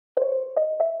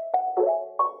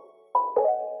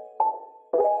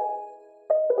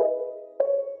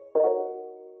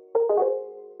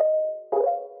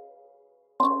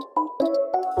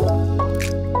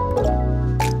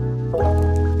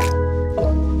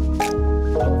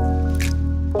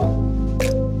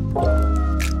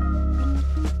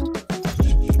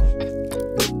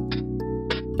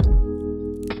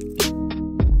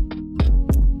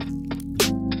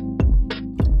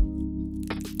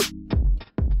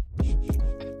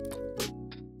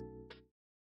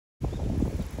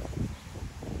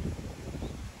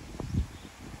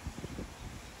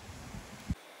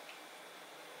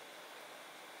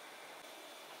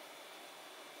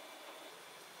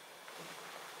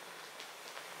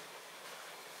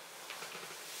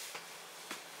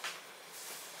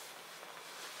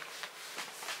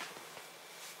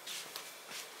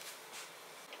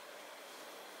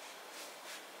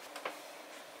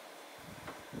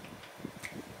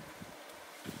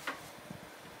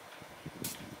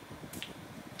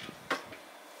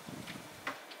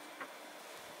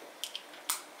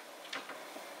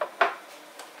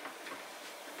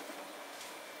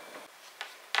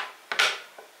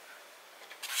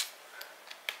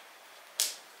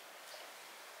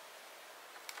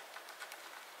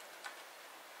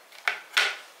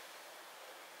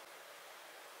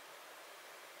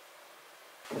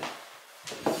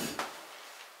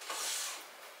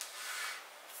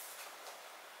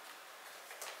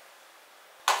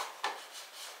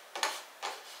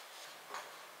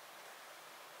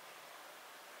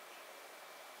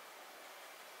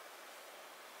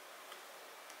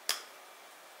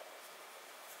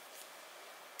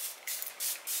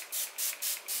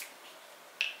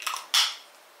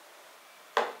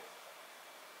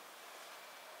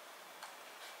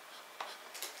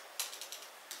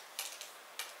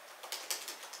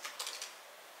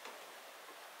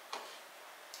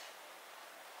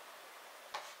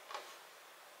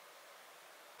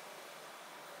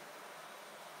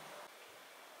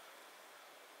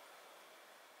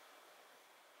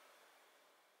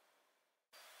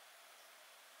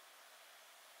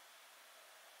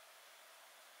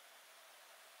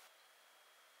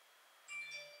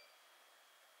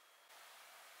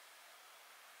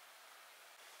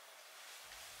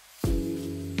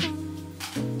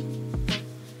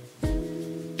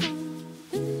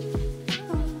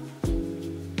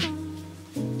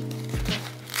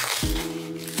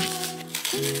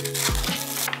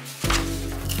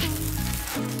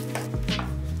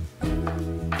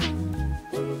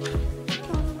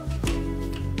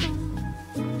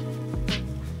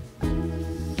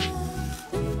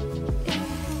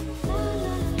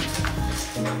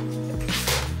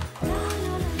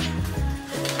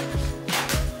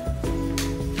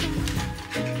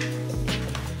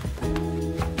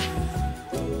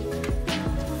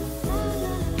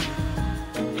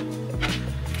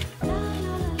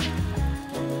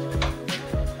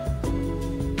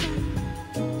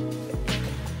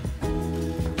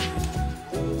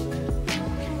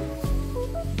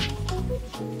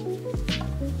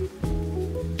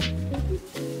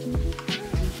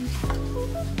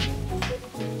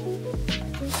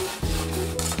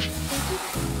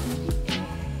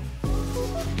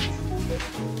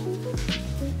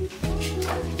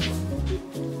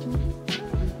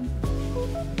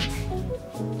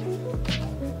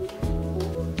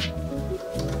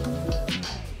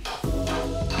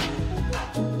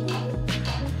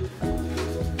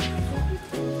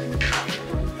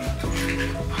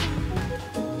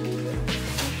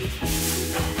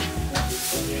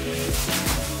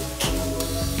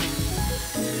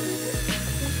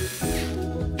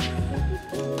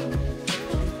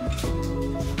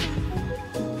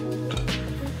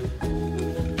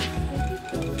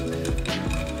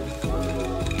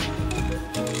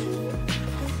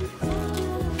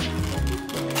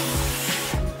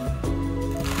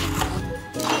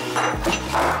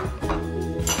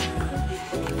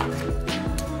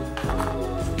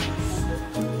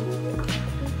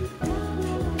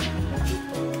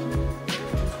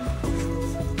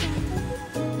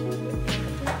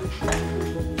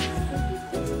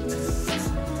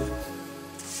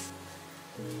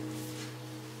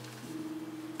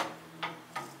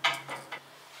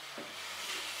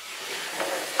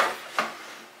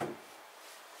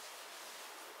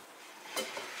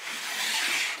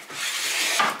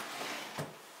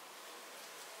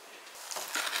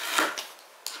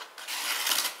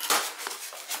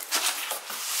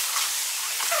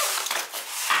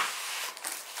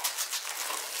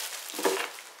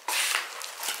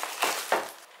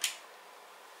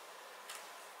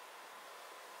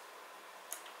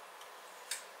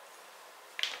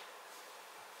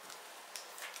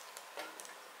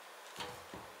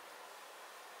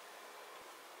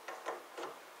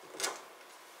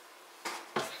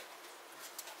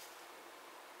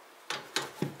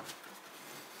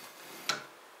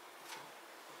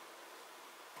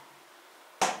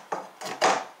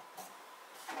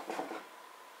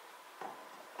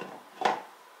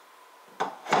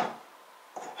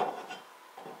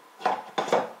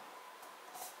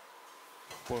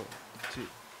1, 2,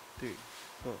 3,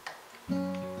 4.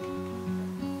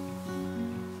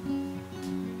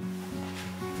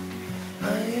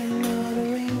 I am not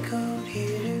a raincoat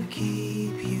here to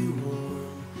keep you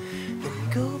warm. Then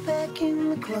go back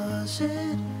in the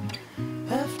closet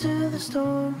after the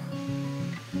storm.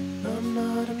 I'm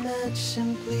not a match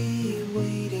simply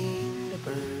waiting to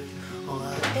burn. All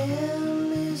I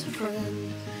am is a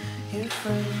friend, your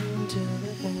friend to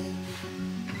the end.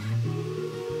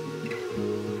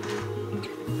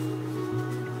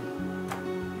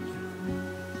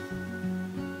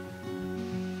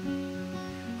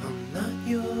 I'm not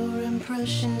your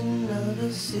impression of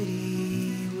a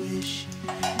city wish.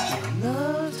 You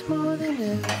loved more than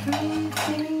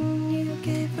everything you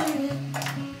gave for it.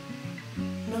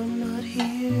 And I'm not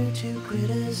here to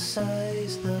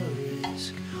criticize the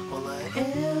risk. All I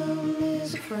am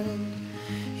is a friend,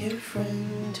 your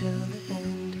friend till the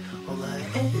end. All I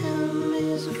am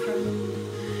is a friend,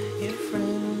 your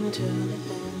friend to the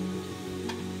end.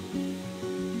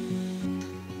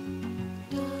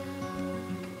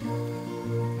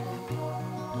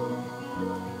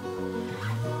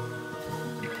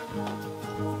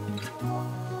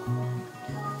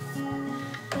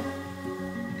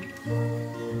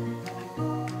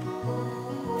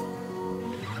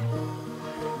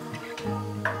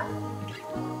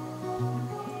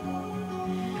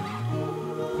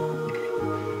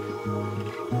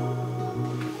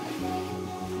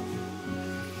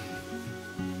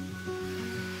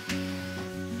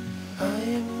 I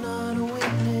am not a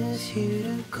witness here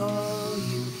to call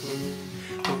you in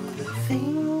for the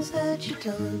things that you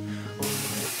done or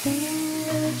the things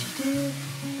that you did.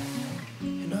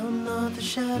 And I'm not the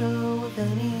shadow of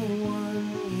anyone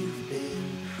you've been.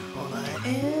 All I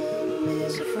am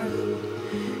is a friend,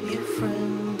 your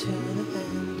friend to the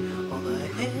end. All I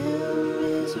am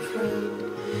is a friend,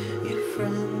 your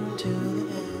friend to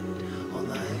the end.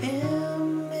 All I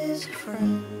am is a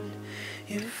friend,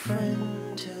 your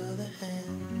friend to the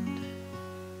end.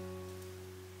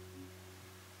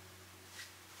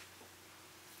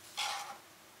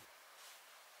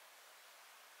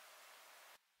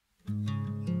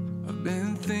 I've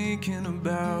been thinking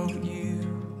about you,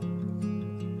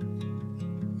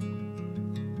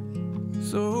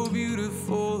 so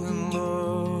beautiful and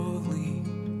lovely.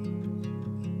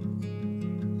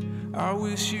 I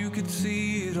wish you could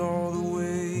see it all the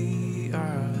way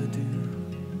I do,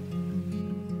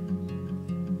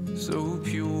 so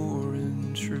pure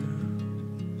and true.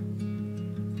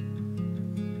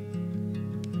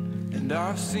 And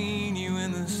I've seen you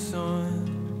in the sun,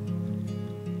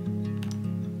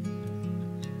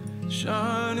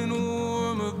 shining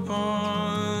warm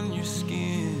upon your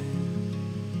skin,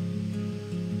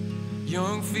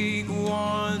 young feet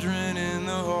wandering in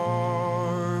the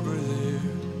harbor there,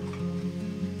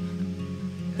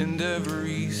 and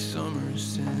every summer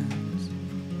since.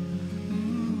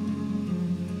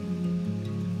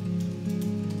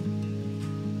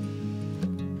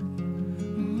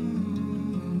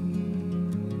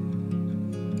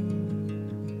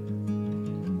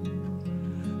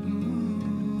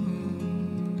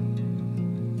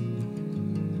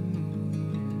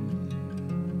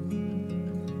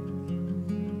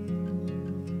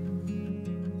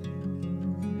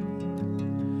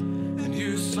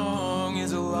 Your song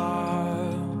is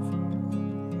alive.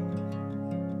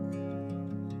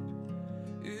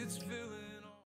 It's